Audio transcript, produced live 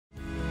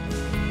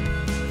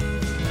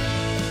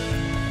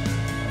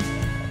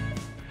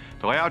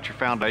To lay out your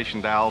foundation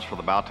dowels for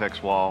the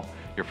Bautex wall,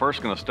 you're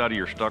first going to study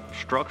your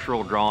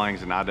structural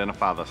drawings and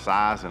identify the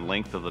size and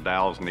length of the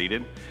dowels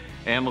needed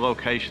and the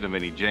location of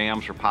any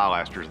jambs or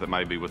pilasters that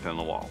may be within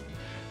the wall.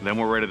 Then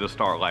we're ready to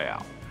start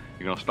layout.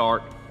 You're going to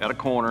start at a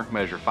corner,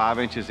 measure 5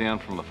 inches in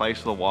from the face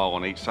of the wall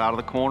on each side of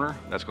the corner.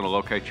 That's going to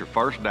locate your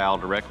first dowel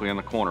directly in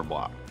the corner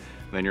block.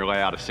 Then your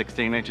layout is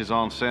 16 inches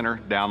on center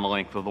down the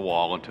length of the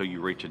wall until you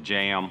reach a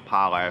jamb,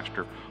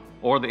 pilaster,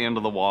 or the end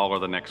of the wall or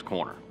the next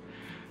corner.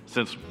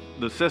 Since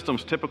the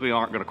systems typically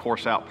aren't going to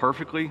course out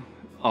perfectly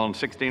on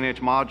 16-inch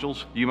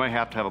modules, you may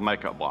have to have a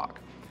makeup block.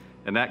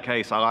 In that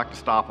case, I like to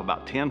stop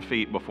about 10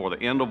 feet before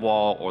the end of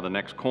wall or the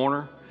next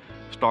corner.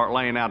 Start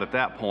laying out at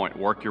that point,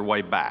 work your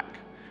way back.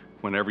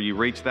 Whenever you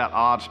reach that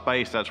odd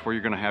space, that's where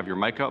you're going to have your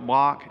makeup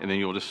block, and then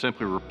you'll just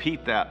simply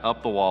repeat that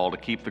up the wall to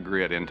keep the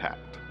grid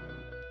intact.